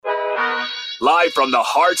live from the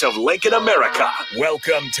heart of Lincoln, America.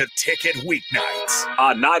 Welcome to Ticket Weeknights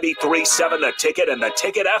on 93.7 The Ticket and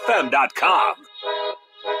theticketfm.com.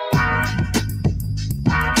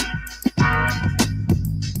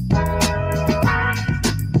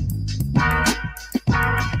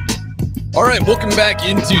 All right, welcome back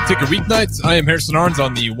into Ticket Weeknights. I am Harrison Arns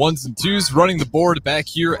on the ones and twos, running the board back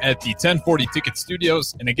here at the 1040 Ticket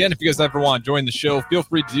Studios. And again, if you guys ever want to join the show, feel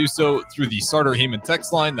free to do so through the Sartor Heyman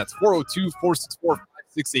text line. That's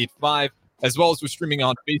 402-464-5685, as well as we're streaming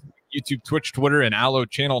on Facebook, YouTube, Twitch, Twitter, and Allo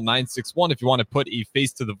Channel 961 if you want to put a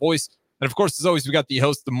face to the voice. And of course, as always, we got the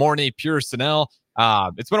host of the morning, Pure Sennell.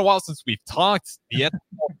 It's been a while since we've talked. The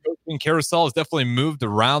NFL coaching carousel has definitely moved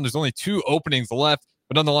around. There's only 2 openings left.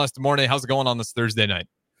 But nonetheless, Demorne, how's it going on this Thursday night?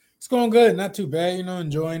 It's going good. Not too bad.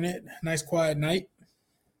 Enjoying it. Nice, quiet night.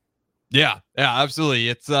 Yeah, absolutely.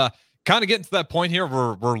 It's kind of getting to that point here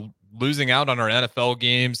where we're losing out on our NFL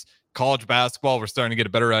games. College basketball, we're starting to get a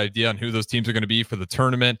better idea on who those teams are going to be for the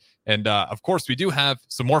tournament. And, of course, we do have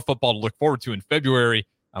some more football to look forward to in February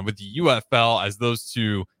with the UFL as those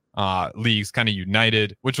 2 leagues kind of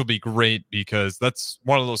united, which will be great because that's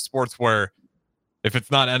one of those sports where if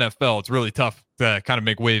it's not NFL, it's really tough to kind of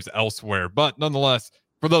make waves elsewhere. But nonetheless,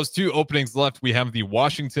 for those 2 openings left, we have the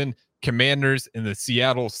Washington Commanders and the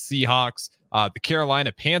Seattle Seahawks. The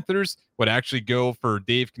Carolina Panthers would actually go for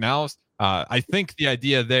Dave Canales. I think the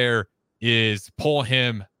idea there is pull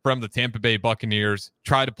him from the Tampa Bay Buccaneers,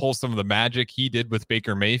 try to pull some of the magic he did with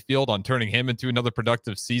Baker Mayfield on turning him into another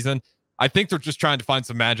productive season. I think they're just trying to find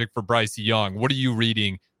some magic for Bryce Young. What are you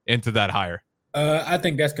reading into that hire? I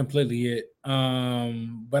think that's completely it.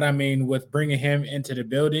 But I mean, with bringing him into the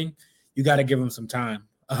building, you got to give him some time.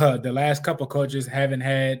 The last couple coaches haven't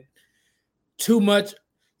had too much,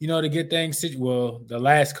 to get things. Well, the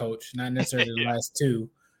last coach, not necessarily the last 2.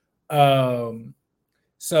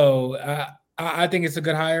 So I think it's a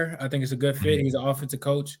good hire. I think it's a good fit. He's an offensive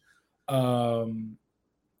coach. I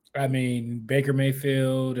mean, Baker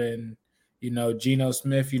Mayfield and, Geno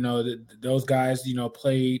Smith, those guys,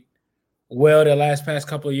 played well the past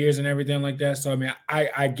couple of years and everything like that. So I mean,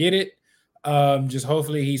 I get it. Just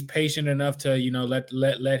hopefully he's patient enough to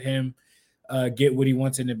let him get what he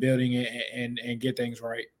wants in the building and get things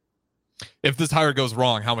right. If this hire goes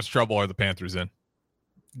wrong, how much trouble are the Panthers in?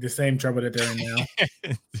 The same trouble that they're in now.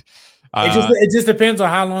 It just depends on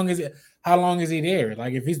how long is he there.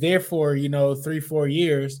 Like if he's there for 3-4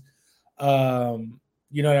 years,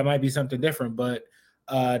 that might be something different. But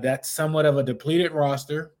that's somewhat of a depleted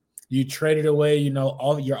roster. You traded away,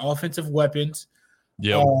 all your offensive weapons.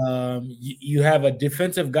 Yeah. You have a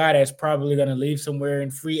defensive guy that's probably going to leave somewhere in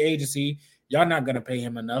free agency. Y'all not going to pay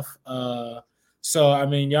him enough. So I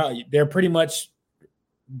mean, they're pretty much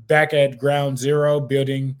back at ground zero,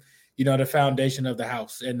 building, the foundation of the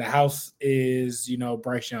house, and the house is,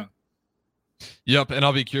 Bryce Young. Yep, and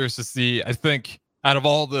I'll be curious to see. I think out of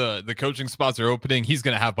all the coaching spots they're opening, he's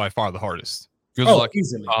going to have by far the hardest. Good luck.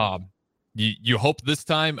 Easily. You hope this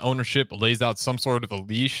time ownership lays out some sort of a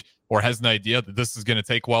leash or has an idea that this is going to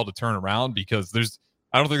take a while to turn around, because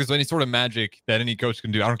I don't think there's any sort of magic that any coach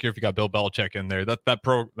can do. I don't care if you got Bill Belichick in there. That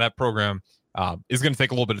program is going to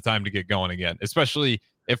take a little bit of time to get going again, especially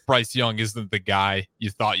if Bryce Young isn't the guy you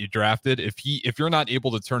thought you drafted. If you're not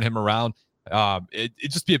able to turn him around, it'd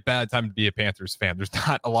just be a bad time to be a Panthers fan. There's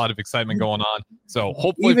not a lot of excitement going on. So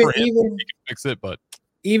hopefully for him, he can fix it, but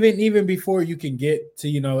even before you can get to,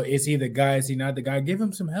 is he the guy? Is he not the guy? Give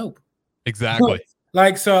him some help. Exactly.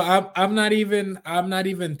 So I'm not even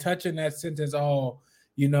touching that sentence. Well,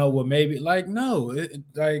 maybe no,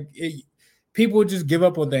 people just give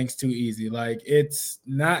up on things too easy. Like, it's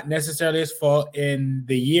not necessarily his fault. In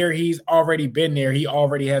the year he's already been there, he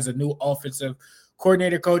already has a new offensive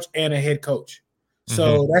coordinator, coach, and a head coach.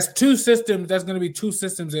 So that's 2 systems. That's going to be 2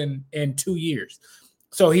 systems in 2 years.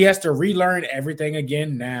 So he has to relearn everything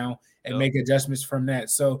again now and make adjustments from that.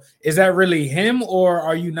 So is that really him, or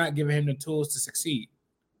are you not giving him the tools to succeed?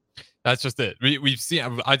 That's just it. We've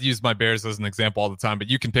seen, I'd use my Bears as an example all the time, but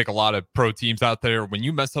you can pick a lot of pro teams out there. When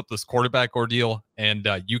you mess up this quarterback ordeal and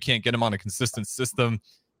you can't get him on a consistent system,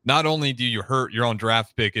 not only do you hurt your own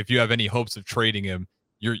draft pick, if you have any hopes of trading him,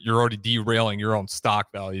 you're already derailing your own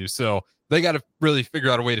stock value. So they got to really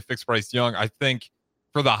figure out a way to fix Bryce Young. I think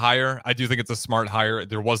for the hire, I do think it's a smart hire.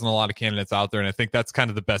 There wasn't a lot of candidates out there, and I think that's kind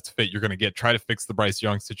of the best fit you're going to get. Try to fix the Bryce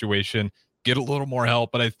Young situation, get a little more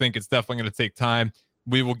help, but I think it's definitely going to take time.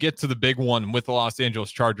 We will get to the big one with the Los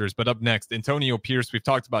Angeles Chargers, but up next, Antonio Pierce. We've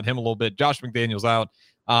talked about him a little bit. Josh McDaniels out.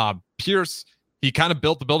 Pierce, he kind of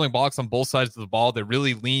built the building blocks on both sides of the ball. They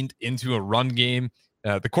really leaned into a run game.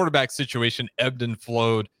 The quarterback situation ebbed and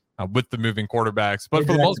flowed with the moving quarterbacks. But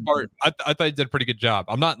for the most part, I thought he did a pretty good job.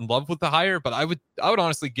 I'm not in love with the hire, but I would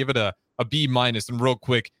honestly give it a B minus. And real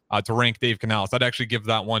quick, to rank Dave Canales, I'd actually give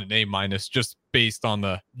that one an A minus, just based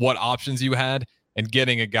on what options you had and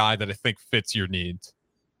getting a guy that I think fits your needs.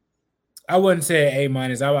 I wouldn't say A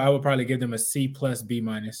minus. I would probably give them a C plus B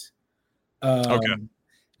minus. Okay.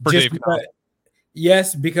 For Dave Canales.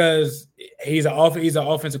 Yes, because he's an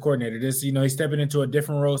offensive coordinator. This, he's stepping into a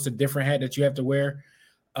different role. It's a different hat that you have to wear.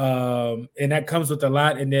 And that comes with a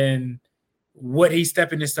lot. And then what he's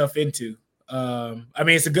stepping himself into.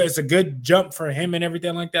 It's a good jump for him and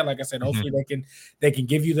everything like that. Like I said, hopefully they can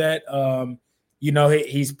give you that.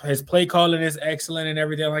 His play calling is excellent and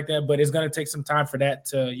everything like that, but it's going to take some time for that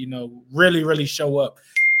to, really, really show up.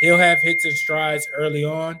 He'll have hits and strides early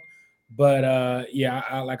on, but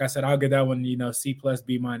like I said, I'll give that one, C plus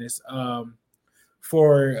B minus.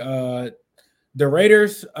 For the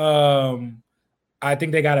Raiders, I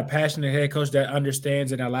think they got a passionate head coach that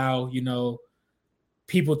understands and allow,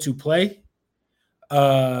 people to play,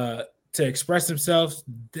 to express themselves.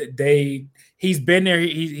 He's been there.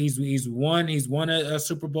 He's won a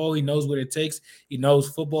Super Bowl. He knows what it takes. He knows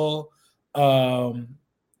football.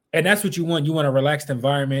 And that's what you want. You want a relaxed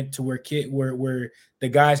environment to where the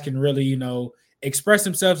guys can really, express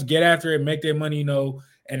themselves, get after it, make their money,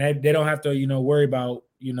 and they don't have to, worry about,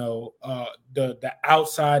 the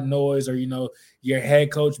outside noise or, your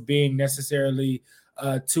head coach being necessarily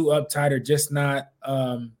too uptight or just not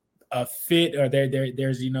a fit, or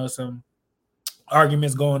there's some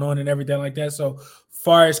arguments going on and everything like that. So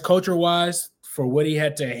far as culture wise, for what he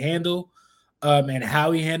had to handle and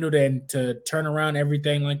how he handled it and to turn around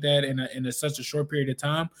everything like that in such a short period of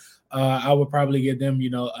time, I would probably give them,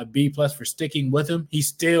 a B plus for sticking with him. He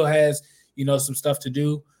still has, some stuff to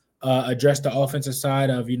do, address the offensive side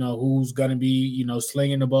of, who's going to be,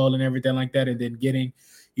 slinging the ball and everything like that. And then getting,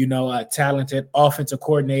 a talented offensive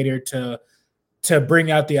coordinator to bring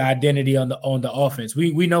out the identity on the offense.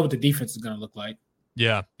 We know what the defense is going to look like.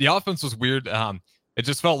 Yeah, the offense was weird. It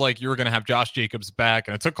just felt like you were going to have Josh Jacobs back,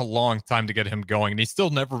 and it took a long time to get him going, and he still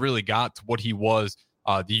never really got to what he was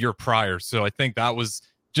the year prior. So I think that was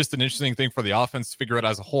just an interesting thing for the offense to figure out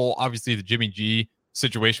as a whole. Obviously, the Jimmy G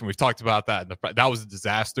situation, we've talked about that. That was a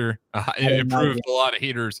disaster. It proved a lot of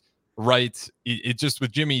haters right. It just,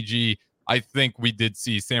 with Jimmy G, I think we did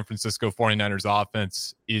see San Francisco 49ers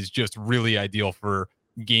offense is just really ideal for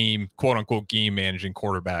quote unquote game managing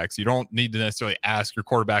quarterbacks. You don't need to necessarily ask your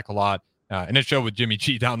quarterback a lot. And it showed with Jimmy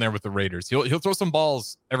G down there with the Raiders. He'll throw some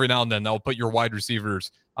balls every now and then. They'll put your wide receivers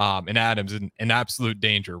and Adams in absolute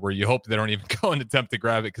danger, where you hope they don't even go and attempt to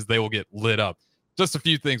grab it because they will get lit up. Just a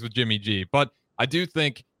few things with Jimmy G. But I do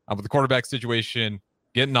think with the quarterback situation,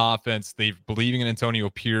 getting offense, they're believing in Antonio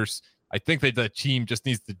Pierce. I think that the team just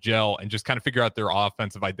needs to gel and just kind of figure out their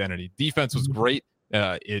offensive identity. Defense was great.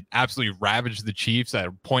 It absolutely ravaged the Chiefs at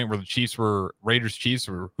a point where the Raiders Chiefs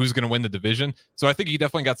were who's going to win the division. So I think he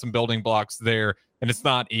definitely got some building blocks there, and it's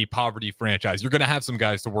not a poverty franchise. You're going to have some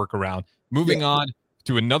guys to work around. Moving on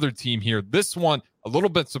to another team here. This one, a little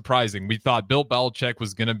bit surprising. We thought Bill Belichick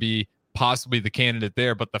was going to be possibly the candidate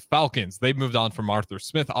there, but the Falcons, they've moved on from Arthur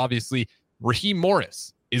Smith. Obviously, Raheem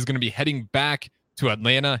Morris is going to be heading back to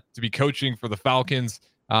Atlanta to be coaching for the Falcons.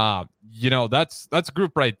 That's a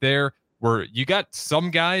group right there where you got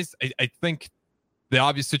some guys. I think the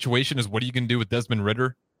obvious situation is, what are you going to do with Desmond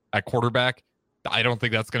Ridder at quarterback? I don't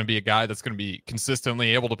think that's going to be a guy that's going to be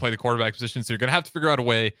consistently able to play the quarterback position. So you're going to have to figure out a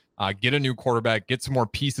way, get a new quarterback, get some more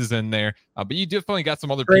pieces in there. But you definitely got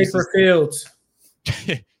some other pieces. For Fields.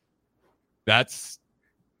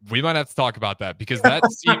 We might have to talk about that, because that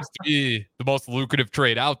seems to be the most lucrative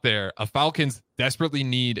trade out there. Falcons desperately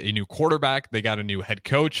need a new quarterback. They got a new head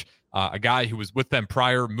coach, a guy who was with them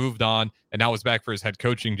prior, moved on, and now is back for his head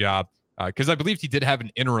coaching job. Because I believe he did have an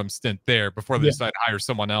interim stint there before they decided to hire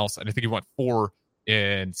someone else. And I think he went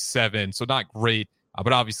 4-7. So not great,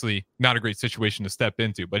 but obviously not a great situation to step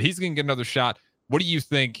into. But he's going to get another shot. What do you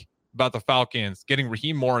think about the Falcons getting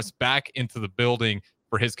Raheem Morris back into the building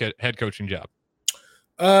for his head coaching job?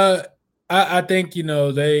 I think,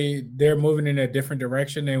 they're moving in a different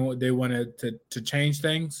direction. They wanted to change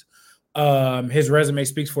things. His resume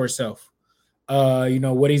speaks for itself.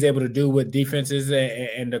 What he's able to do with defenses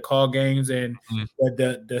and the call games and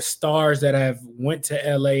the stars that have went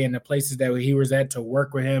to LA and the places that he was at to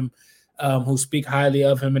work with him, who speak highly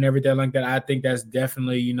of him and everything like that. I think that's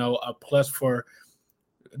definitely, a plus for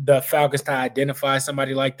the Falcons to identify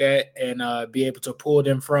somebody like that and be able to pull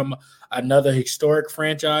them from another historic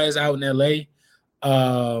franchise out in LA.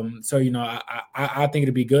 I think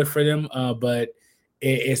it'd be good for them. But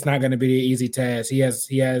it's not going to be an easy task. He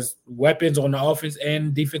has weapons on the offense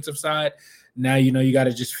and defensive side. Now, you got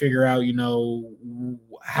to just figure out,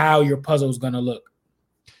 how your puzzle is going to look.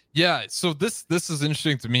 Yeah, so this is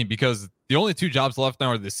interesting to me because the only two jobs left now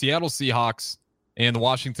are the Seattle Seahawks and the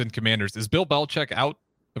Washington Commanders. Is Bill Belichick out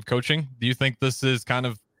of coaching? Do you think this is kind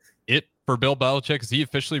of it for Bill Belichick? Is he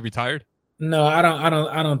officially retired? No, I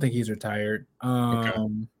don't think he's retired. Okay.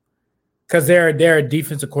 Because there are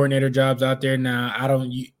defensive coordinator jobs out there now.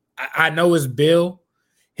 I know it's Bill.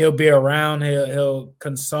 He'll be around. He'll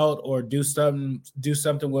consult or do something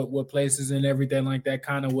with places and everything like that.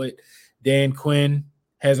 Kind of what Dan Quinn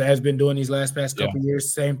has been doing these past couple of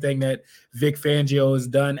years. Same thing that Vic Fangio has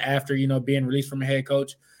done after being released from a head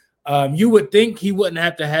coach. You would think he wouldn't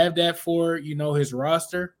have to have that for his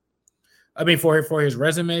roster. I mean for his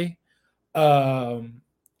resume.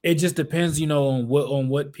 It just depends, on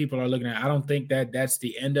what people are looking at. I don't think that's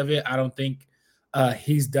the end of it. I don't think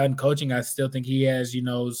he's done coaching. I still think he has,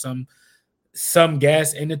 some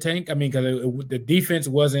gas in the tank. I mean, because the defense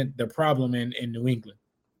wasn't the problem in New England.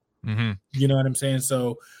 Mm-hmm. You know what I'm saying?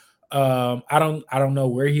 So I don't know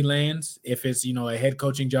where he lands, if it's a head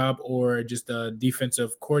coaching job or just a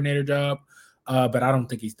defensive coordinator job. But I don't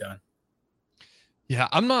think he's done. Yeah,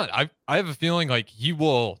 I'm not. I have a feeling like he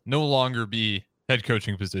will no longer be head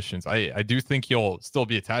coaching positions. I do think he'll still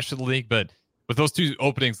be attached to the league, but with those two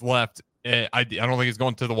openings left, I don't think he's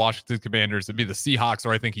going to the Washington Commanders. It'd be the Seahawks,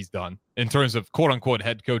 or I think he's done in terms of quote unquote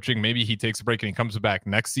head coaching. Maybe he takes a break and he comes back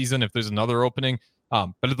next season if there's another opening.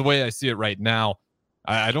 But the way I see it right now,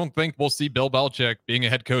 I don't think we'll see Bill Belichick being a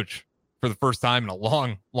head coach for the first time in a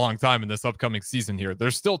long, long time in this upcoming season here.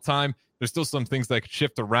 There's still time. There's still some things that could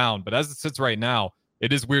shift around. But as it sits right now,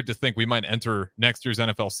 it is weird to think we might enter next year's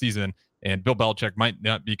NFL season and Bill Belichick might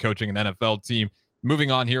not be coaching an NFL team.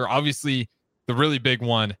 Moving on here, obviously, the really big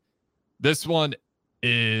one. This one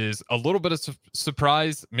is a little bit of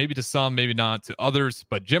surprise, maybe to some, maybe not to others.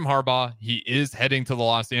 But Jim Harbaugh, he is heading to the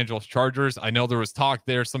Los Angeles Chargers. I know there was talk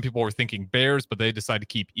there. Some people were thinking Bears, but they decided to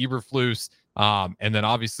keep Eberflus. And then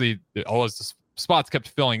obviously, all his spots kept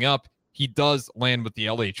filling up. He does land with the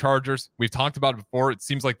LA Chargers. We've talked about it before. It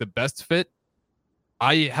seems like the best fit.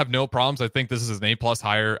 I have no problems. I think this is an A+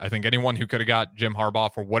 hire. I think anyone who could have got Jim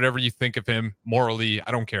Harbaugh, for whatever you think of him morally,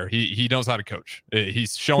 I don't care. He knows how to coach.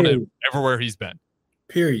 He's shown it everywhere he's been.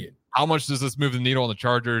 Period. How much does this move the needle on the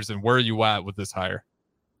Chargers, and where are you at with this hire?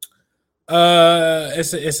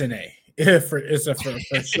 It's an A. for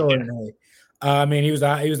sure an A. I mean, he was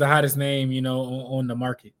the hottest name, on the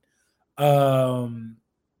market.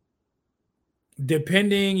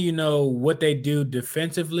 Depending, what they do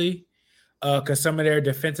defensively, because some of their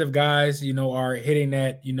defensive guys, are hitting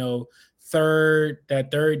that,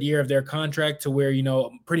 third year of their contract, to where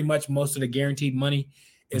pretty much most of the guaranteed money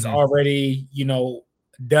is already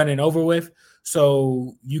done and over with.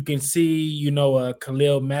 So you can see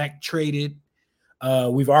Khalil Mack traded.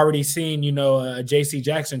 We've already seen JC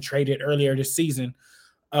Jackson traded earlier this season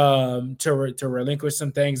to relinquish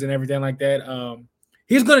some things and everything like that.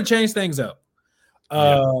 He's going to change things up.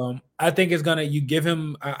 I think it's gonna. You give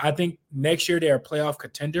him. I think next year they're a playoff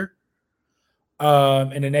contender.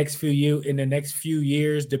 In the next few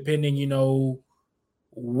years, depending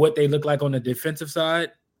what they look like on the defensive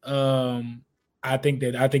side. I think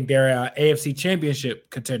they're a AFC Championship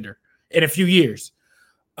contender in a few years.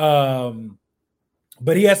 But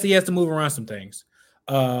he has to move around some things.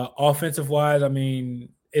 Offensive wise, I mean,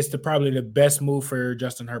 it's probably the best move for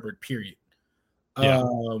Justin Herbert. Period. Yeah.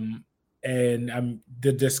 And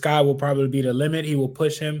the sky will probably be the limit. He will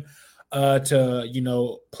push him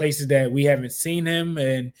to places that we haven't seen him,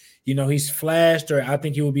 and he's flashed, or I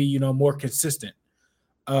think he will be more consistent.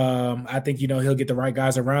 I think he'll get the right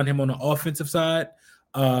guys around him on the offensive side,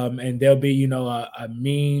 and there'll be a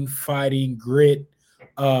mean fighting grit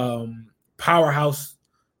powerhouse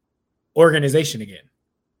organization again.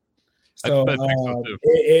 So, I think so too.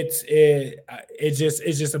 It's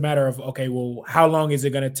just a matter of, okay, well, how long is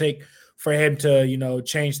it going to take for him to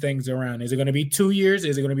change things around? Is it going to be 2 years?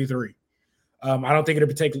 Is it going to be 3? I don't think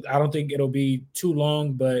it'll be too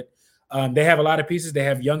long, but they have a lot of pieces. They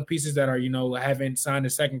have young pieces that are haven't signed a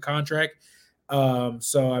second contract.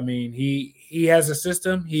 So I mean, he has a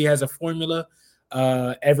system, he has a formula.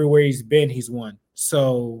 Everywhere he's been, he's won.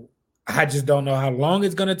 So I just don't know how long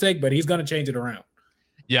it's going to take, but he's going to change it around.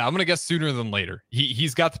 Yeah, I'm going to guess sooner than later.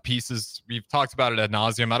 He's got the pieces. We've talked about it ad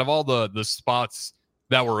nauseum. Out of all the spots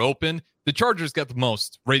that were open, the Chargers got the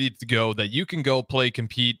most ready to go that you can go play,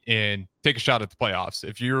 compete, and take a shot at the playoffs.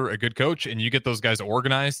 If you're a good coach and you get those guys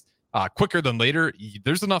organized quicker than later,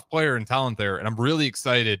 there's enough player and talent there. And I'm really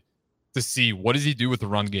excited to see what does he do with the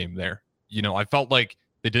run game there. I felt like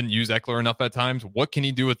they didn't use Eckler enough at times. What can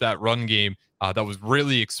he do with that run game that was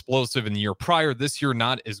really explosive in the year prior? This year,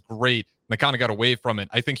 not as great. They kind of got away from it.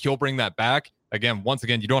 I think he'll bring that back. Once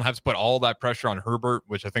again, you don't have to put all that pressure on Herbert,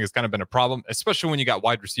 which I think has kind of been a problem, especially when you got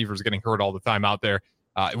wide receivers getting hurt all the time out there.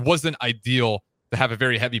 It wasn't ideal to have a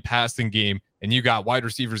very heavy passing game, and you got wide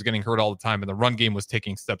receivers getting hurt all the time, and the run game was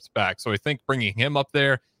taking steps back. So I think bringing him up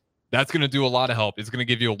there, that's going to do a lot of help. It's going to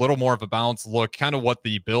give you a little more of a balanced look, kind of what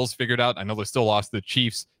the Bills figured out. I know they still lost to the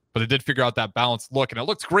Chiefs, but they did figure out that balanced look, and it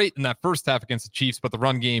looked great in that first half against the Chiefs, but the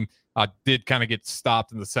run game did kind of get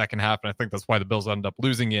stopped in the second half, and I think that's why the Bills ended up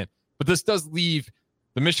losing it. But this does leave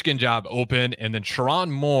the Michigan job open, and then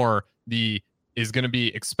Sharon Moore, is going to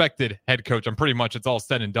be expected head coach. I'm pretty much, it's all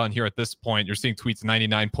said and done here at this point. You're seeing tweets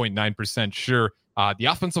 99.9% sure. The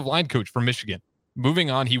offensive line coach for Michigan. Moving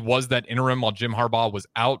on, he was that interim while Jim Harbaugh was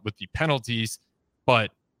out with the penalties,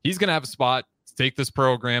 but he's going to have a spot to take this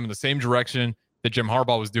program in the same direction that Jim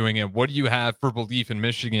Harbaugh was doing. And what do you have for belief in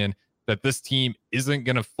Michigan that this team isn't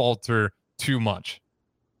going to falter too much?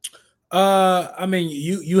 I mean,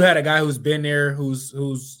 you had a guy who's been there, who's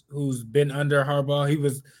been under Harbaugh. He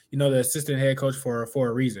was, the assistant head coach for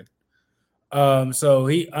a reason. So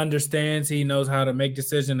he understands, he knows how to make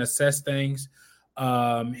decisions, assess things.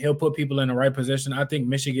 He'll put people in the right position. I think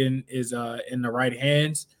Michigan is in the right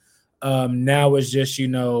hands. Now it's just,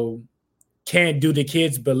 do the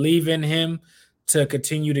kids believe in him to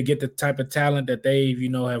continue to get the type of talent that they,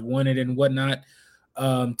 have wanted and whatnot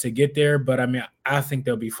to get there. But I mean, I think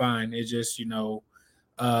they'll be fine. It's just,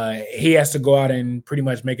 he has to go out and pretty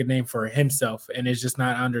much make a name for himself. And it's just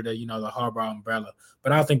not under the, the Harbaugh umbrella.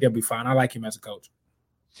 But I think they'll be fine. I like him as a coach.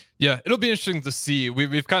 Yeah, it'll be interesting to see.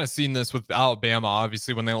 We've kind of seen this with Alabama,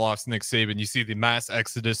 obviously, when they lost Nick Saban. You see the mass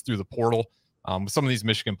exodus through the portal. Some of these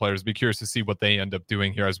Michigan players, be curious to see what they end up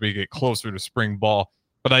doing here as we get closer to spring ball.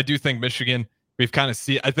 But I do think Michigan, we've kind of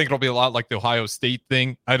seen, I think it'll be a lot like the Ohio State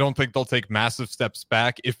thing. I don't think they'll take massive steps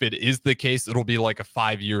back. If it is the case, it'll be like a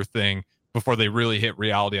 5-year thing before they really hit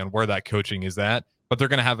reality on where that coaching is at. But they're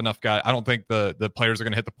going to have enough guys. I don't think the players are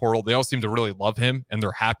going to hit the portal. They all seem to really love him, and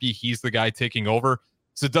they're happy he's the guy taking over.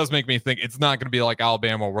 So it does make me think it's not going to be like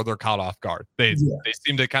Alabama where they're caught off guard. They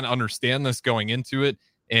seem to kind of understand this going into it.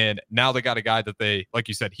 And now they got a guy that they, like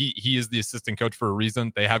you said, he is the assistant coach for a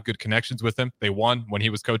reason. They have good connections with him. They won when he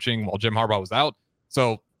was coaching while Jim Harbaugh was out.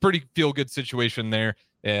 So pretty feel-good situation there.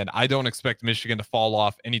 And I don't expect Michigan to fall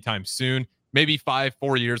off anytime soon. Maybe 4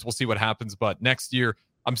 years. We'll see what happens. But next year,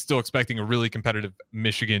 I'm still expecting a really competitive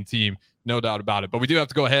Michigan team. No doubt about it. But we do have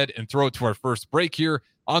to go ahead and throw it to our first break here.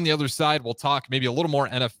 On the other side, we'll talk maybe a little more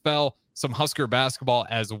NFL, some Husker basketball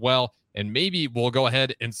as well. And maybe we'll go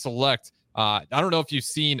ahead and select, I don't know if you've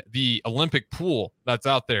seen the Olympic pool that's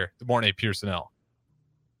out there. Good morning, Pearsonell.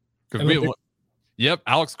 Yep,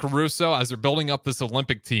 Alex Caruso, as they're building up this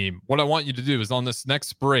Olympic team. What I want you to do is on this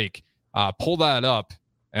next break, pull that up,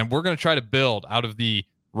 and we're going to try to build out of the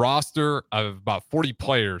roster of about 40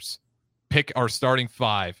 players, pick our starting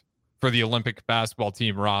 5 for the Olympic basketball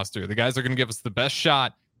team roster. The guys are going to give us the best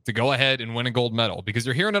shot to go ahead and win a gold medal, because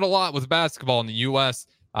you're hearing it a lot with basketball in the U.S.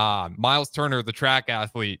 Miles Turner, the track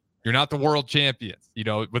athlete, you're not the world champions,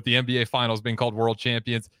 with the NBA finals being called world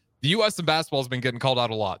champions. The U.S. and basketball has been getting called out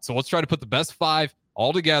a lot. So let's try to put the best 5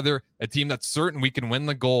 all together, a team that's certain we can win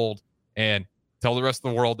the gold, and tell the rest of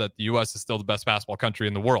the world that the U.S. is still the best basketball country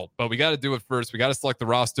in the world. But we got to do it first. We got to select the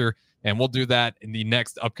roster, and we'll do that in the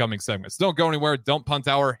next upcoming segments. Don't go anywhere. Don't punt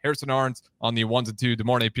hour. Harrison Arns on the 1s and 2.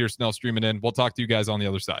 DeMornay Pearsonell streaming in. We'll talk to you guys on the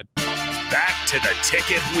other side. Back to the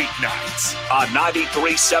Ticket weeknights on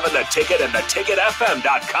 93.7 The Ticket and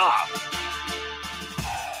theticketfm.com.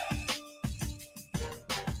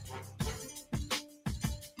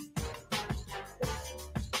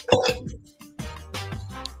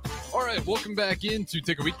 All right, welcome back into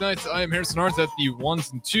Ticket Weeknights. I am Harrison Arns at the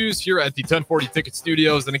 1s and 2s here at the 1040 Ticket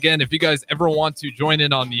Studios. And again, if you guys ever want to join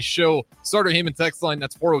in on the show, Starter Heyman text line,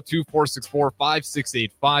 that's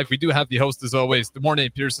 402-464-5685. We do have the host, as always,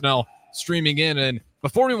 DeMornay Pearsonell, streaming in. And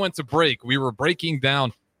before we went to break, we were breaking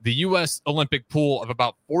down the U.S. Olympic pool of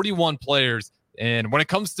about 41 players. And when it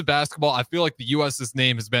comes to basketball, I feel like the U.S.'s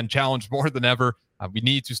name has been challenged more than ever. We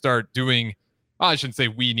need to start doing... I shouldn't say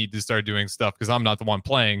we need to start doing stuff because I'm not the one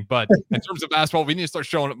playing. But in terms of basketball, we need to start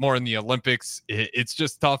showing it more in the Olympics. It's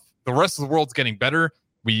just tough. The rest of the world's getting better.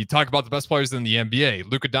 We talk about the best players in the NBA.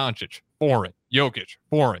 Luka Doncic, foreign. Jokic,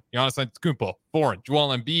 foreign. Giannis Antetokounmpo, foreign.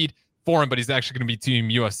 Joel Embiid, foreign, but he's actually going to be Team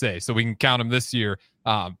USA, so we can count him this year.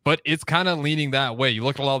 But it's kind of leaning that way. You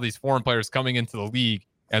look at all these foreign players coming into the league,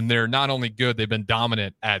 and they're not only good, they've been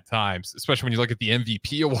dominant at times, especially when you look at the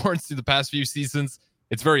MVP awards through the past few seasons.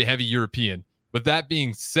 It's very heavy European. With that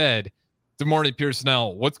being said, DeMornay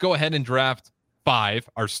Pierce-Snell, let's go ahead and draft 5,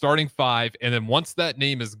 our starting 5, and then once that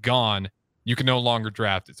name is gone, you can no longer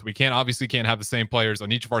draft it. So we can't have the same players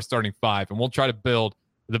on each of our starting 5, and we'll try to build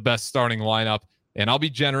the best starting lineup. And I'll be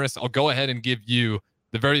generous. I'll go ahead and give you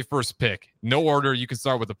the very first pick. No order. You can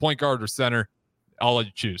start with the point guard or center. I'll let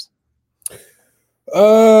you choose.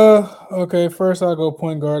 Okay. First, I'll go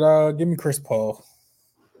point guard. Give me Chris Paul.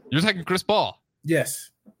 You're taking Chris Paul? Yes.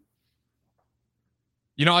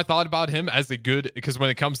 You know, I thought about him as a good, because when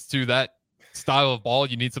it comes to that style of ball,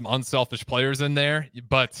 you need some unselfish players in there.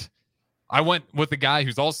 But I went with a guy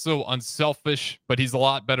who's also unselfish, but he's a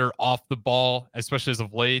lot better off the ball, especially as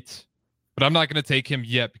of late. But I'm not going to take him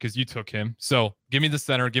yet because you took him. So give me the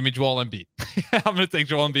center. Give me Joel Embiid. I'm going to take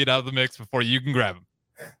Joel Embiid out of the mix before you can grab him.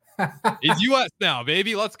 He's U.S. now,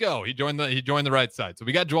 baby. Let's go. He joined the right side. So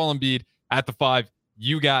we got Joel Embiid at the 5.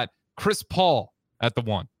 You got Chris Paul at the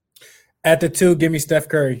 1. At the 2, give me Steph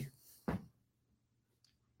Curry. All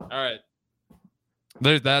right.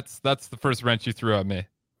 That's the first wrench you threw at me,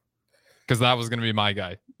 because that was going to be my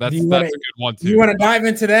guy. That's a good one too. You want to dive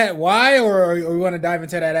into that? Why, or we want to dive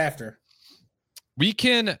into that after? We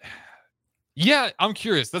can. Yeah, I'm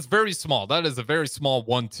curious. That's very small. That is a very small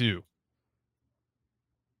 1-2.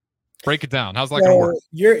 Break it down. How's that going to work?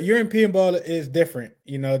 European ball is different.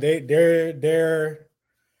 You know, it's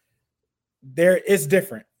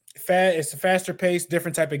different. It's a faster pace,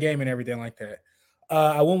 different type of game and everything like that.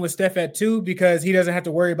 I went with Steph at 2 because he doesn't have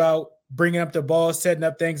to worry about bringing up the ball, setting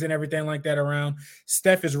up things and everything like that around.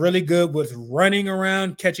 Steph is really good with running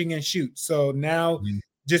around, catching and shoot. So now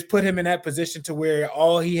just put him in that position to where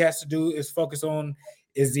all he has to do is focus on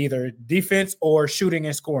is either defense or shooting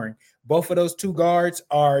and scoring. Both of those 2 guards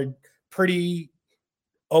are pretty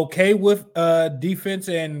okay with defense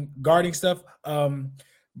and guarding stuff.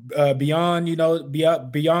 Beyond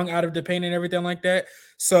out of the paint and everything like that.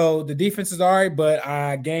 So the defense is all right, but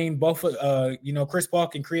I gained both. Chris Paul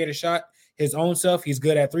can create a shot his own self. He's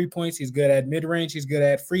good at 3 points. He's good at mid range. He's good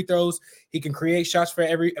at free throws. He can create shots for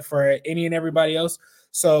any and everybody else.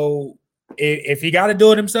 So if he got to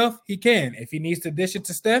do it himself, he can. If he needs to dish it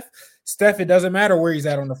to Steph, it doesn't matter where he's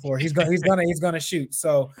at on the floor. He's gonna shoot.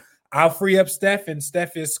 So I'll free up Steph, and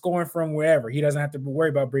Steph is scoring from wherever. He doesn't have to worry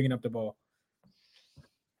about bringing up the ball.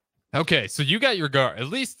 Okay, so you got your guard. At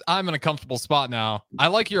least I'm in a comfortable spot now. I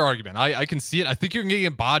like your argument. I can see it. I think you're getting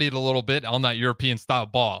embodied a little bit on that European style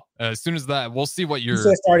ball. As soon as that, we'll see what you're. You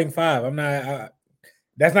said starting 5. I'm not.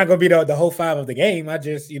 That's not going to be the whole 5 of the game. I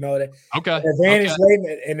just, okay. An advantage, late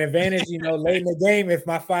in the game. If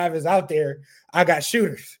my 5 is out there, I got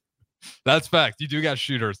shooters. That's fact. You do got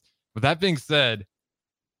shooters. With that being said,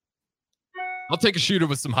 I'll take a shooter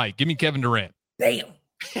with some height. Give me Kevin Durant. Damn.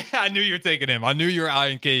 I knew you were taking him. I knew you were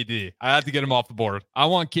eyeing KD. I had to get him off the board. I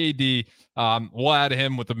want KD. We'll add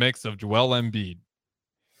him with a mix of Joel Embiid.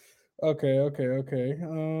 Okay.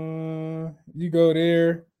 You go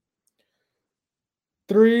there.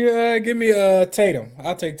 3. Give me Tatum.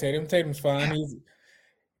 I'll take Tatum. Tatum's fine.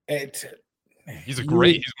 He's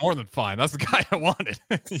more than fine. That's the guy I wanted.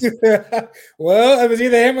 Well, it was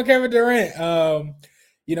either him or Kevin Durant.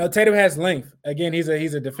 Tatum has length. Again, he's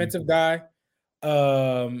a defensive guy.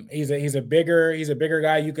 He's a bigger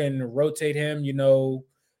guy. You can rotate him,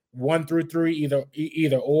 1 through 3,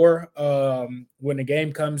 either or. When the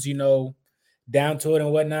game comes, down to it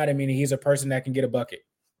and whatnot. I mean, he's a person that can get a bucket.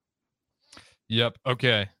 Yep.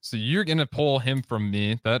 Okay. So you're gonna pull him from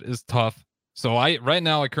me. That is tough. So right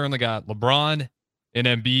now I currently got LeBron and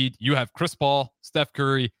Embiid. You have Chris Paul, Steph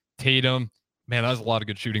Curry, Tatum. Man, that's a lot of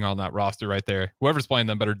good shooting on that roster right there. Whoever's playing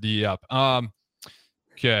them better D up.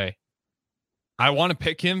 Okay. I want to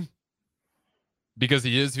pick him because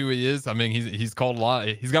he is who he is. I mean, he's called a lot.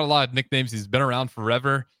 He's got a lot of nicknames. He's been around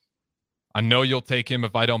forever. I know you'll take him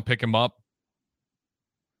if I don't pick him up,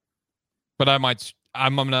 but I'm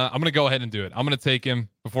gonna go ahead and do it. I'm gonna take him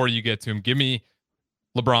before you get to him. Give me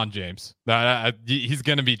LeBron James. He's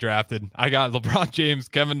gonna be drafted. I got LeBron James,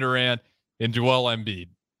 Kevin Durant, and Joel Embiid.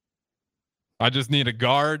 I just need a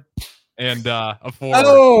guard and a forward.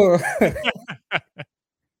 Oh.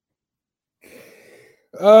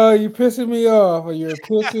 You're pissing me off. You're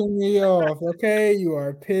pissing me off. Okay, you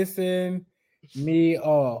are pissing me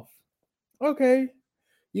off. Okay,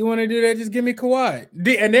 you want to do that? Just give me Kawhi.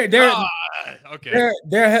 And okay.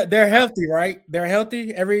 They're healthy, right? They're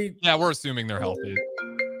healthy. Yeah, we're assuming they're healthy.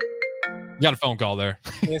 You got a phone call there.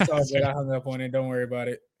 It's all good. I hung up on it. Don't worry about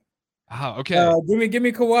it. Oh, okay. Give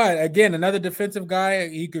me Kawhi again. Another defensive guy.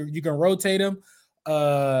 You can rotate him.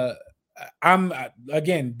 I'm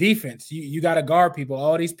again defense. You got to guard people.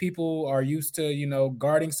 All these people are used to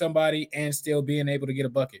guarding somebody and still being able to get a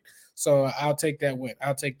bucket. So I'll take that win.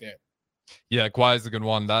 I'll take that. Yeah, Kawhi is a good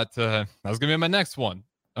one. That was gonna be my next one.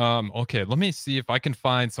 Okay, let me see if I can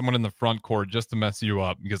find someone in the front court just to mess you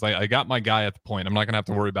up because I got my guy at the point. I'm not gonna have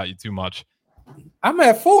to worry about you too much. I'm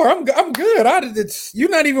at 4. I'm good. You're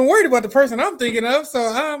not even worried about the person I'm thinking of, so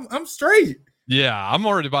I'm straight. Yeah, I'm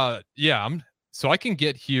worried about. Yeah, so I can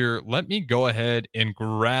get here. Let me go ahead and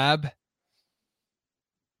grab.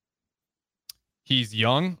 He's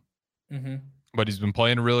young, but he's been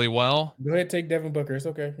playing really well. Go ahead, take Devin Booker. It's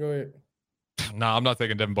okay. Go ahead. No, I'm not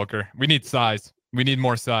taking Devin Booker. We need size. We need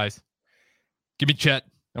more size. Give me Chet.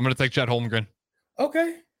 I'm gonna take Chet Holmgren.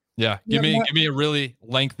 Okay. Yeah, give me a really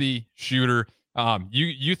lengthy shooter.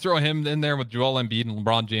 You throw him in there with Joel Embiid and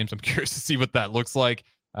LeBron James. I'm curious to see what that looks like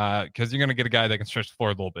because you're gonna get a guy that can stretch the floor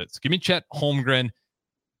a little bit. So give me Chet Holmgren,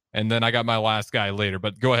 and then I got my last guy later.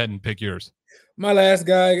 But go ahead and pick yours. My last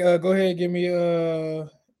guy. Go ahead, give me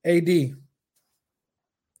AD.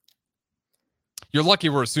 You're lucky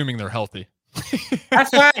we're assuming they're healthy.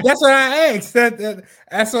 That's what I asked.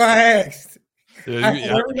 That's what I asked. Yeah,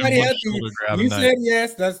 everybody else, you said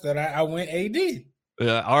yes. That's that. I went AD.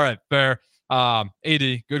 Yeah. All right. Fair.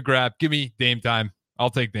 AD. Good grab. Give me Dame time. I'll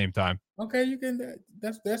take Dame time. Okay, you can.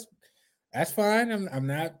 That's fine. I'm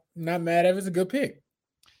not mad if it's a good pick.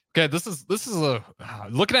 Okay. This is a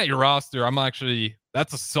looking at your roster.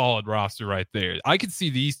 That's a solid roster right there. I could see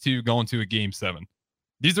these two going to a game 7.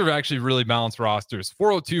 These are actually really balanced rosters.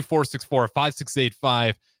 402, 464,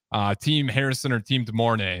 5685. Team Harrison or Team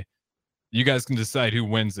DeMornay. You guys can decide who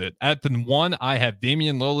wins it. At the 1, I have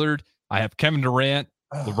Damian Lillard. I have Kevin Durant,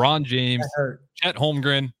 LeBron James, Chet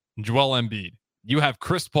Holmgren, and Joel Embiid. You have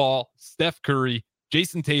Chris Paul, Steph Curry,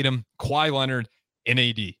 Jason Tatum, Kawhi Leonard, and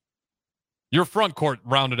AD. Your front court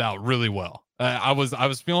rounded out really well. I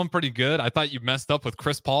was feeling pretty good. I thought you messed up with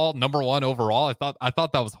Chris Paul, number 1 overall. I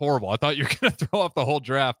thought that was horrible. I thought you were going to throw off the whole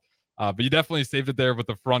draft. But you definitely saved it there with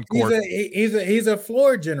the front court. He's a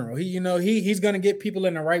floor general. He's going to get people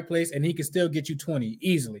in the right place, and he can still get you 20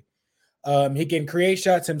 easily. He can create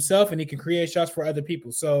shots himself, and he can create shots for other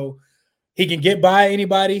people. So he can get by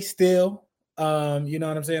anybody still. You know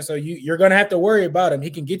what I'm saying? So you're going to have to worry about him.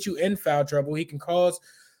 He can get you in foul trouble. He can cause,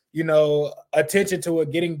 attention to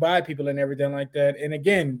it, getting by people and everything like that. And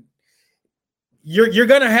again, you're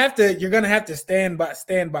gonna have to stand by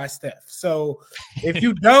Steph. So if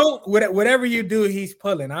you don't, whatever you do, he's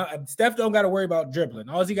pulling. Steph don't got to worry about dribbling.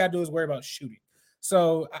 All he got to do is worry about shooting.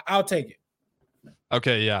 So I'll take it.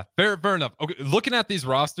 Okay, yeah, fair enough. Okay, looking at these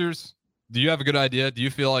rosters, do you have a good idea? Do you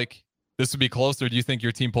feel like this would be close, or do you think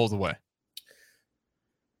your team pulls away?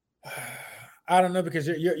 I don't know because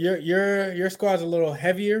your squad's a little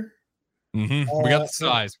heavier. We got the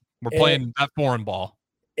size. We're playing that foreign ball.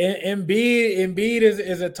 Embiid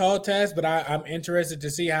is a tall task, but I'm interested to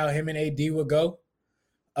see how him and AD will go.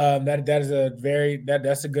 That's a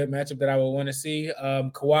good matchup that I would want to see.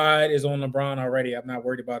 Kawhi is on LeBron already. I'm not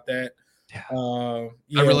worried about that. Yeah.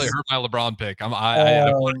 That really hurt my LeBron pick.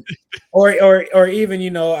 Or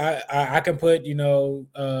even I can put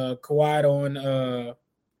Kawhi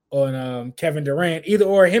on Kevin Durant, either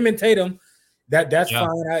or him and Tatum. That's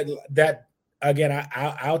fine.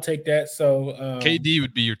 I'll take that. So KD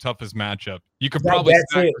would be your toughest matchup. You could probably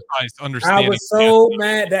sacrifice understanding. I was so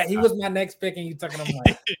mad that he was my next pick, and you took him.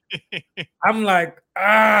 I'm like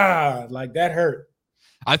that hurt.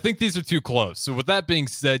 I think these are too close. So with that being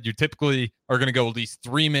said, you typically are going to go at least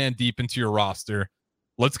 3-man deep into your roster.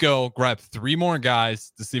 Let's go grab 3 more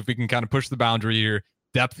guys to see if we can kind of push the boundary here.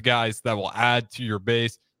 Depth guys that will add to your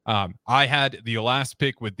base. I had the last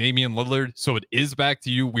pick with Damian Lillard, so it is back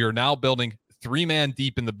to you. We are now building 3-man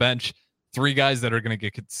deep in the bench, 3 guys that are going to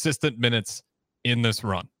get consistent minutes in this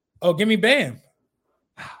run. Oh, give me Bam.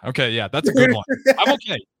 Okay, yeah, that's a good one. I'm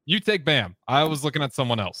okay. You take Bam. I was looking at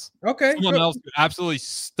someone else. Okay. Someone else absolutely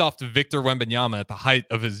stuffed Victor Wembanyama at the height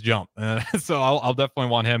of his jump. So I'll definitely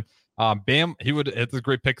want him. Bam, it's a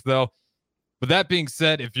great pick, though. But that being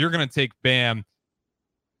said, if you're going to take Bam,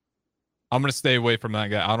 I'm going to stay away from that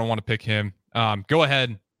guy. I don't want to pick him. Go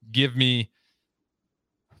ahead. Give me.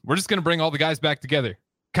 We're just going to bring all the guys back together.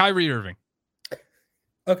 Kyrie Irving.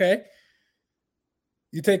 Okay.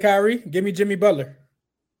 You take Kyrie. Give me Jimmy Butler.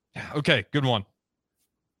 Okay. Good one.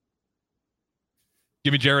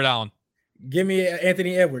 Give me Jared Allen. Give me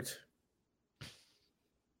Anthony Edwards.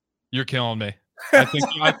 You're killing me. I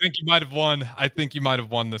think you might have won. I think you might have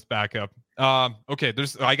won this backup. Okay,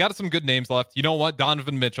 I got some good names left. You know what?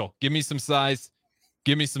 Donovan Mitchell. Give me some size.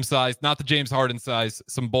 Not the James Harden size,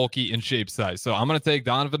 some bulky in shape size. So I'm going to take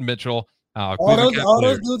Donovan Mitchell. All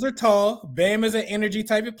those dudes are tall. Bam is an energy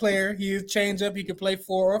type of player. He is change up. He can play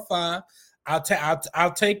 4 or 5. I'll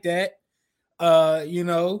take that.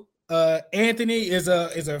 Anthony is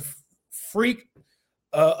a freak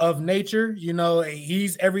of nature. You know,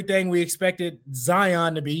 he's everything we expected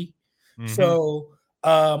Zion to be. Mm-hmm. So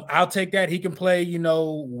I'll take that. He can play,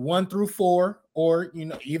 1 through 4, or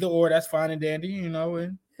either or. That's fine and dandy.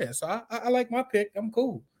 And yeah, so I like my pick. I'm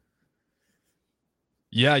cool.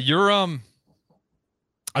 Yeah, you're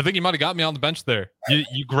I think you might have got me on the bench there.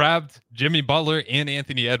 You grabbed Jimmy Butler and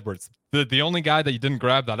Anthony Edwards. The only guy that you didn't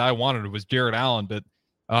grab that I wanted was Jared Allen, but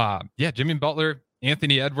yeah, Jimmy Butler,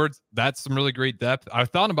 Anthony Edwards, that's some really great depth. I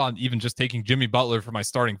thought about even just taking Jimmy Butler for my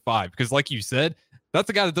starting 5 because, like you said, that's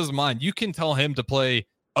a guy that doesn't mind. You can tell him to play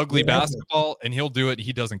ugly basketball and he'll do it.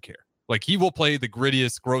 He doesn't care. Like, he will play the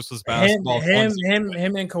grittiest, grossest basketball. Him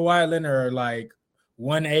and Kawhi Leonard are like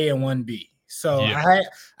 1A and 1B. So yeah.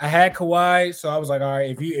 I had Kawhi, so I was like, all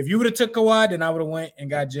right, if you would have took Kawhi, then I would have went and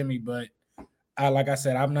got Jimmy. But like I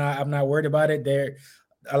said, I'm not worried about it. There,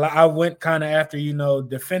 I went kind of after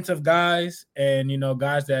defensive guys and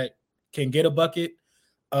guys that can get a bucket.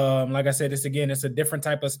 Like I said, it's a different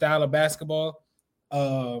type of style of basketball.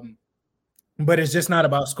 But it's just not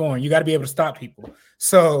about scoring. You got to be able to stop people.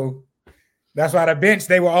 So that's why the bench,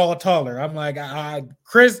 they were all taller. I'm like,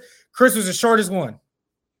 Chris was the shortest one.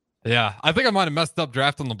 Yeah, I think I might have messed up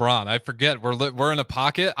drafting LeBron. I forget we're in a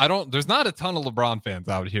pocket. There's not a ton of LeBron fans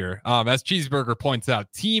out here. As Cheeseburger points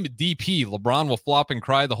out, Team DP, LeBron will flop and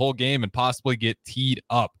cry the whole game and possibly get teed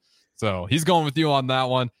up. So he's going with you on that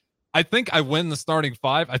one. I think I win the starting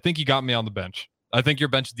 5. I think you got me on the bench. I think your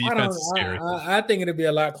bench defense is scary. I think it'll be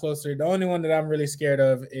a lot closer. The only one that I'm really scared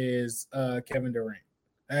of is Kevin Durant.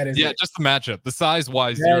 That is it. Just the matchup. The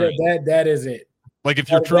size-wise. That is it. Like,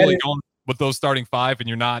 if you're truly going with those starting 5 and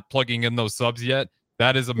you're not plugging in those subs yet,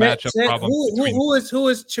 that is a matchup problem.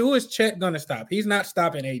 Who is Chet going to stop? He's not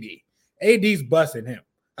stopping AD. AD's busting him.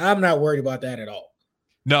 I'm not worried about that at all.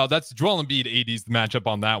 No, that's Joel Embiid. AD's the matchup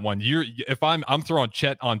on that one. If I'm throwing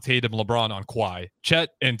Chet on Tatum, LeBron on Kawhi. Chet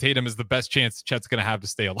and Tatum is the best chance Chet's going to have to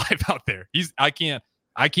stay alive out there. I can't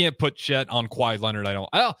put Chet on Kawhi Leonard. I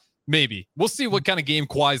don't. Maybe we'll see what kind of game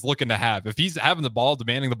Kawhi's looking to have. If he's having the ball,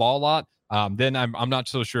 demanding the ball a lot, then I'm not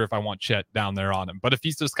so sure if I want Chet down there on him. But if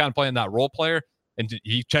he's just kind of playing that role player and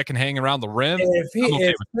he check and hang around the rim,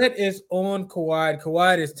 if Chet is on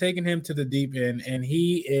Kawhi is taking him to the deep end, and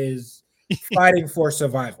he is fighting for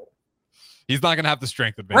survival. He's not going to have the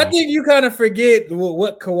strength advantage. I think you kind of forget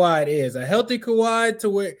what Kawhi is. A healthy Kawhi to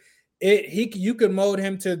where you can mold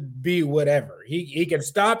him to be whatever. He can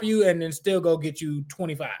stop you and then still go get you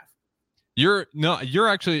 25. You're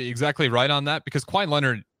actually exactly right on that, because Kawhi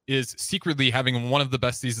Leonard is secretly having one of the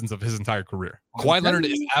best seasons of his entire career. Kawhi Leonard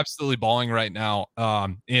is absolutely balling right now.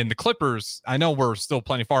 And the Clippers, I know we're still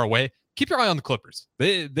plenty far away. Keep your eye on the Clippers.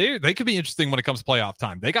 They could be interesting when it comes to playoff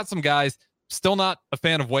time. They got some guys. Still not a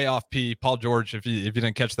fan of way off P. Paul George, if you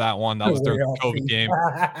didn't catch that one, that was during the COVID game.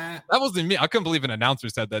 That wasn't me. I couldn't believe an announcer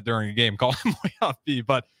said that during a game, call him way off P.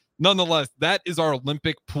 But nonetheless, that is our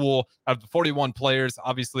Olympic pool of the 41 players.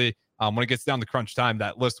 Obviously, when it gets down to crunch time,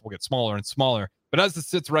 that list will get smaller and smaller. But as it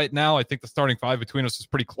sits right now, I think the starting 5 between us is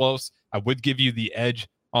pretty close. I would give you the edge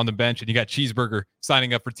on the bench, and you got Cheeseburger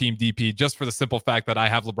signing up for Team DP just for the simple fact that I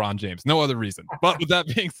have LeBron James. No other reason. But with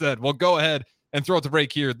that being said, we'll go ahead and throw it to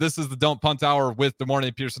break here. This is the Don't Punt Hour with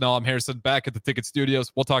DeMornay Pearsonell. I'm Harrison, back at the Ticket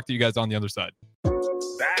Studios. We'll talk to you guys on the other side.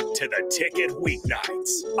 Back to the Ticket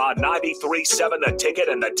weeknights on 93.7 The Ticket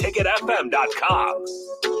and theticketfm.com.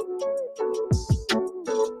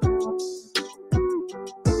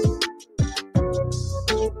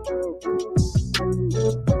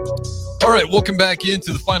 All right, welcome back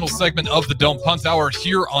into the final segment of the Don't Punt Hour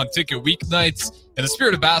here on Ticket Weeknights. In the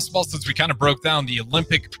spirit of basketball, since we kind of broke down the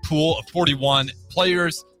Olympic pool of 41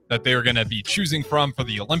 players that they are going to be choosing from for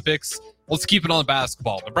the Olympics, let's keep it on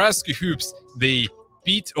basketball. Nebraska Hoops, they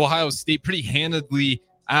beat Ohio State pretty handedly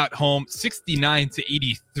at home,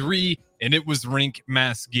 69-83, and it was Rink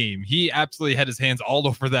Mass game. He absolutely had his hands all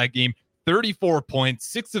over that game. 34 points,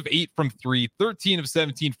 6 of 8 from 3, 13 of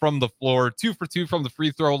 17 from the floor, 2 for 2 from the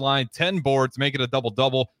free throw line, 10 boards, make it a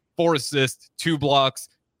double-double, 4 assists, 2 blocks,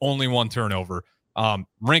 only 1 turnover.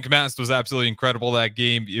 Rink Mass was absolutely incredible that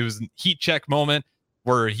game. It was a heat check moment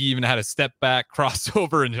where he even had a step back,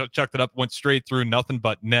 crossover, and chucked it up, went straight through, nothing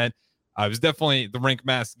but net. It was definitely the Rink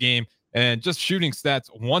Mass game. And just shooting stats,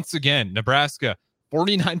 once again, Nebraska,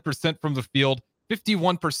 49% from the field,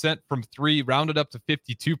 51% from 3, rounded up to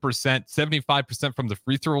 52%, 75% from the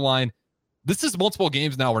free throw line. This is multiple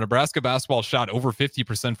games now where Nebraska basketball shot over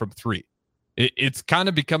 50% from 3. It's kind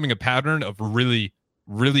of becoming a pattern of really,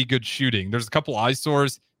 really good shooting. There's a couple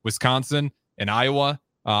eyesores, Wisconsin and Iowa.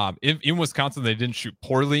 In Wisconsin, they didn't shoot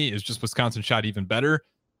poorly. It's just Wisconsin shot even better.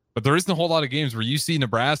 But there isn't a whole lot of games where you see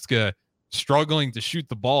Nebraska struggling to shoot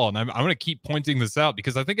the ball. And I'm going to keep pointing this out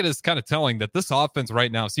because I think it is kind of telling that this offense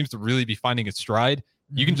right now seems to really be finding its stride.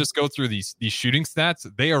 You can just go through these shooting stats.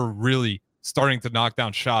 They are really starting to knock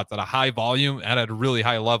down shots at a high volume and at a really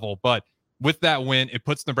high level. But with that win, it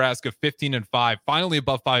puts Nebraska 15-5, finally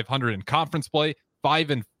above 500 in conference play,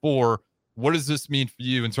 5-4. What does this mean for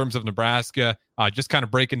you in terms of Nebraska? Just kind of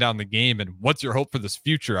breaking down the game, and what's your hope for this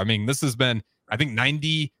future? I mean, this has been, I think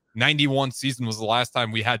 91 season was the last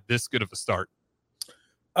time we had this good of a start.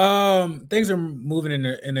 Things are moving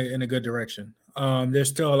in a good direction. There's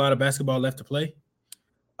still a lot of basketball left to play.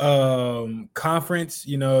 Conference,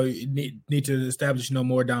 you need to establish,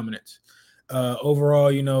 more dominance. Overall,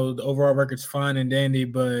 the overall record's fine and dandy,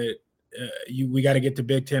 but we got to get to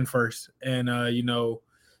Big Ten first. And,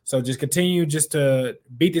 so just continue just to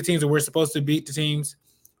beat the teams that we're supposed to beat the teams.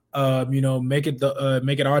 Make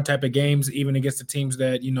it our type of games, even against the teams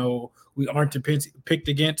that, we aren't picked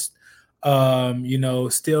against.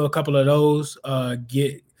 Still a couple of those,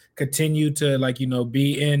 continue to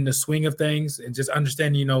be in the swing of things and just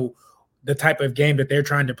understand, the type of game that they're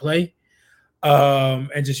trying to play.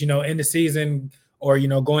 And just, in the season or,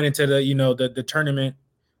 going into the tournament,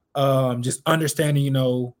 just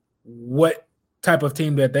understanding, what type of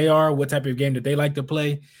team that they are, what type of game that they like to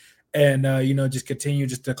play, and, just continue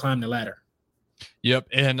just to climb the ladder. Yep.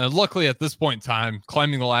 And luckily at this point in time,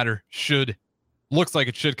 climbing the ladder looks like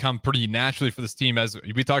it should come pretty naturally for this team. As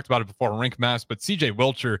we talked about it before, Rink Mass, but CJ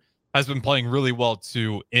Wilcher has been playing really well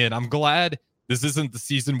too. And I'm glad this isn't the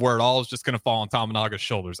season where it all is just going to fall on Tominaga's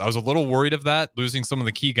shoulders. I was a little worried of that, losing some of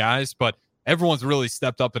the key guys, but everyone's really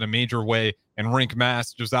stepped up in a major way. And Rink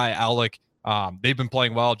Mass, Josiah Alec, they've been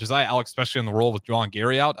playing well. Josiah Alec, especially in the role with John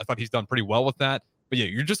Gary out, I thought he's done pretty well with that. But yeah,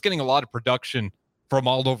 you're just getting a lot of production from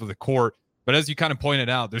all over the court. But as you kind of pointed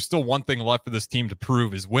out, there's still one thing left for this team to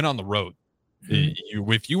prove is win on the road.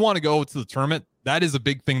 If you want to go to the tournament, that is a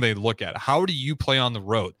big thing they look at. How do you play on the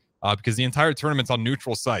road? Because the entire tournament's on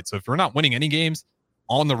neutral site. So if you're not winning any games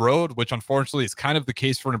on the road, which unfortunately is kind of the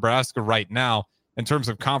case for Nebraska right now, in terms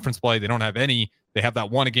of conference play, they don't have any. They have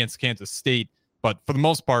that one against Kansas State. But for the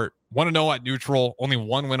most part, 1-0 at neutral, only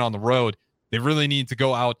one win on the road. They really need to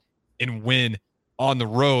go out and win on the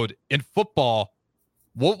road. In football,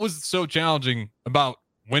 what was so challenging about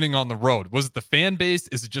winning on the road? Was it the fan base?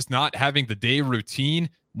 Is it just not having the day routine?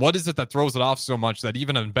 What is it that throws it off so much that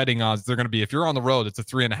even in betting odds, they're going to be, if you're on the road, it's a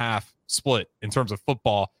 3.5 split in terms of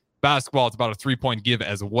football. Basketball, it's about a 3-point give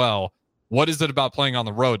as well. What is it about playing on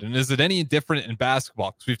the road? And is it any different in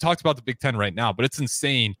basketball? Because we've talked about the Big Ten right now, but it's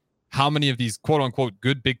insane how many of these quote unquote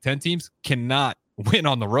good Big Ten teams cannot win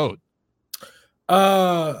on the road.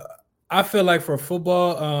 I feel like for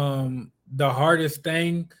football, the hardest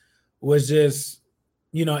thing was just,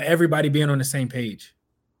 everybody being on the same page.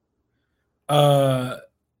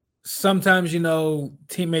 Sometimes,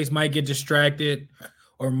 teammates might get distracted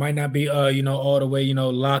or might not be, all the way,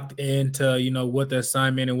 locked into, what the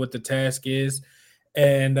assignment and what the task is.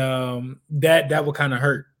 And that would kind of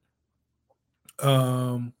hurt.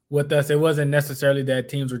 With us, it wasn't necessarily that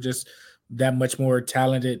teams were just that much more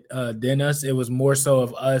talented than us. It was more so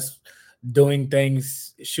of us doing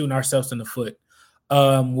things, shooting ourselves in the foot.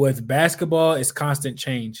 With basketball, it's constant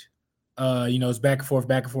change. It's back and forth,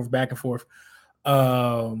 back and forth, back and forth.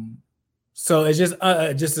 So it's just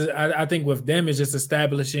I think with them, it's just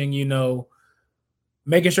establishing,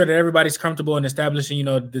 making sure that everybody's comfortable and establishing,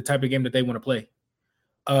 the type of game that they want to play.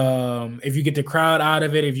 If you get the crowd out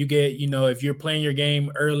of it, if you get, if you're playing your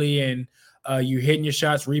game early and you're hitting your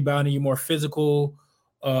shots, rebounding, you're more physical,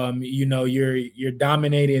 you're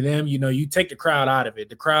dominating them, you take the crowd out of it.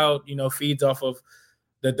 The crowd, feeds off of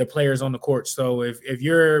the players on the court. So if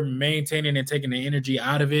you're maintaining and taking the energy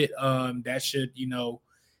out of it, that should,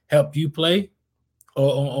 help you play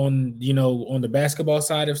on the basketball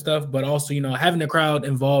side of stuff, but also, having the crowd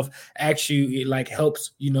involved actually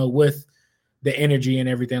helps, with the energy and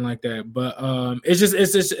everything like that. But it's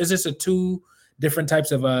just a two different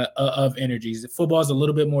types of energies. Football is a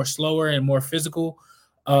little bit more slower and more physical.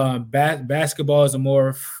 Basketball is a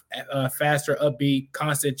more faster, upbeat,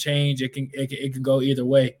 constant change. It can go either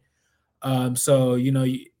way. So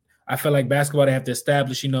I feel like basketball, they have to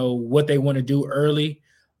establish what they want to do early.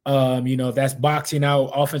 If that's boxing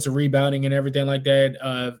out, offensive rebounding and everything like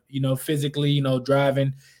that. Physically,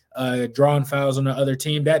 driving. Drawing fouls on the other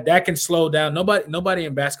team, that can slow down. Nobody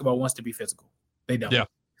in basketball wants to be physical. They don't. Yeah.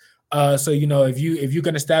 So if you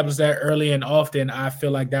can establish that early and often, I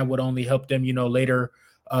feel like that would only help them, later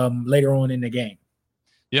on in the game.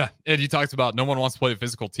 Yeah, and you talked about no one wants to play a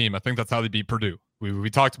physical team. I think that's how they beat Purdue. We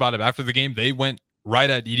talked about it after the game. They went right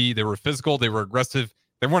at Edey. They were physical. They were aggressive.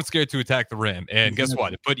 They weren't scared to attack the rim. And guess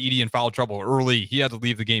what? It put Edey in foul trouble early. He had to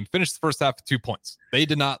leave the game, finished the first half with 2 points. They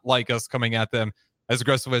did not like us coming at them as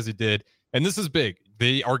aggressive as he did. And this is big.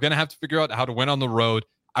 They are going to have to figure out how to win on the road.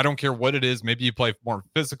 I don't care what it is. Maybe you play more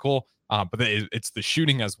physical, but it's the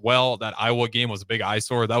shooting as well. That Iowa game was a big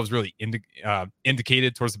eyesore. That was really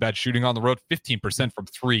indicated towards the bad shooting on the road. 15% from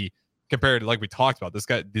three compared to, like we talked about,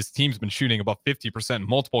 this team's been shooting about 50% in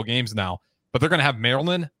multiple games now. But they're going to have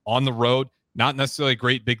Maryland on the road. Not necessarily a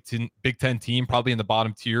great Big Ten team, probably in the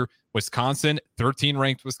bottom tier. Wisconsin, 13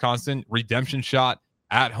 ranked Wisconsin, redemption shot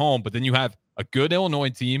at home. But then you have a good Illinois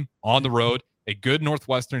team on the road, a good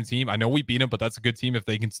Northwestern team. I know we beat them, but that's a good team. If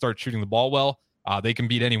they can start shooting the ball well, they can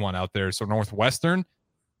beat anyone out there. So Northwestern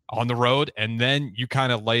on the road, and then you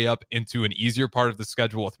kind of lay up into an easier part of the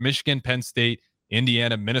schedule with Michigan, Penn State,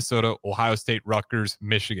 Indiana, Minnesota, Ohio State, Rutgers,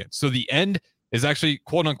 Michigan. So the end is actually,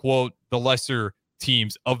 quote unquote, the lesser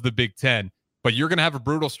teams of the Big Ten. But you're going to have a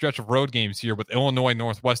brutal stretch of road games here with Illinois,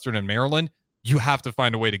 Northwestern, and Maryland. You have to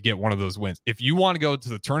find a way to get one of those wins. If you want to go to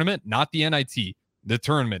the tournament, not the NIT, the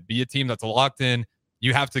tournament, be a team that's locked in,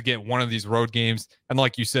 you have to get one of these road games. And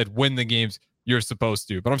like you said, win the games you're supposed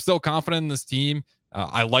to. But I'm still confident in this team.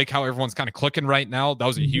 I like how everyone's kind of clicking right now. That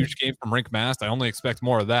was a huge game from Rink Mast. I only expect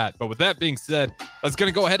more of that. But with that being said, let's going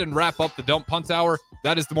to go ahead and wrap up the Dump Punt Hour.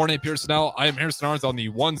 That is the Morning Pearsonell. I am Harrison Arns on the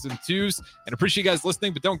ones and twos. And appreciate you guys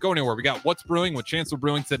listening, but don't go anywhere. We got What's Brewing with Chancellor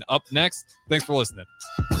Brewington up next. Thanks for listening.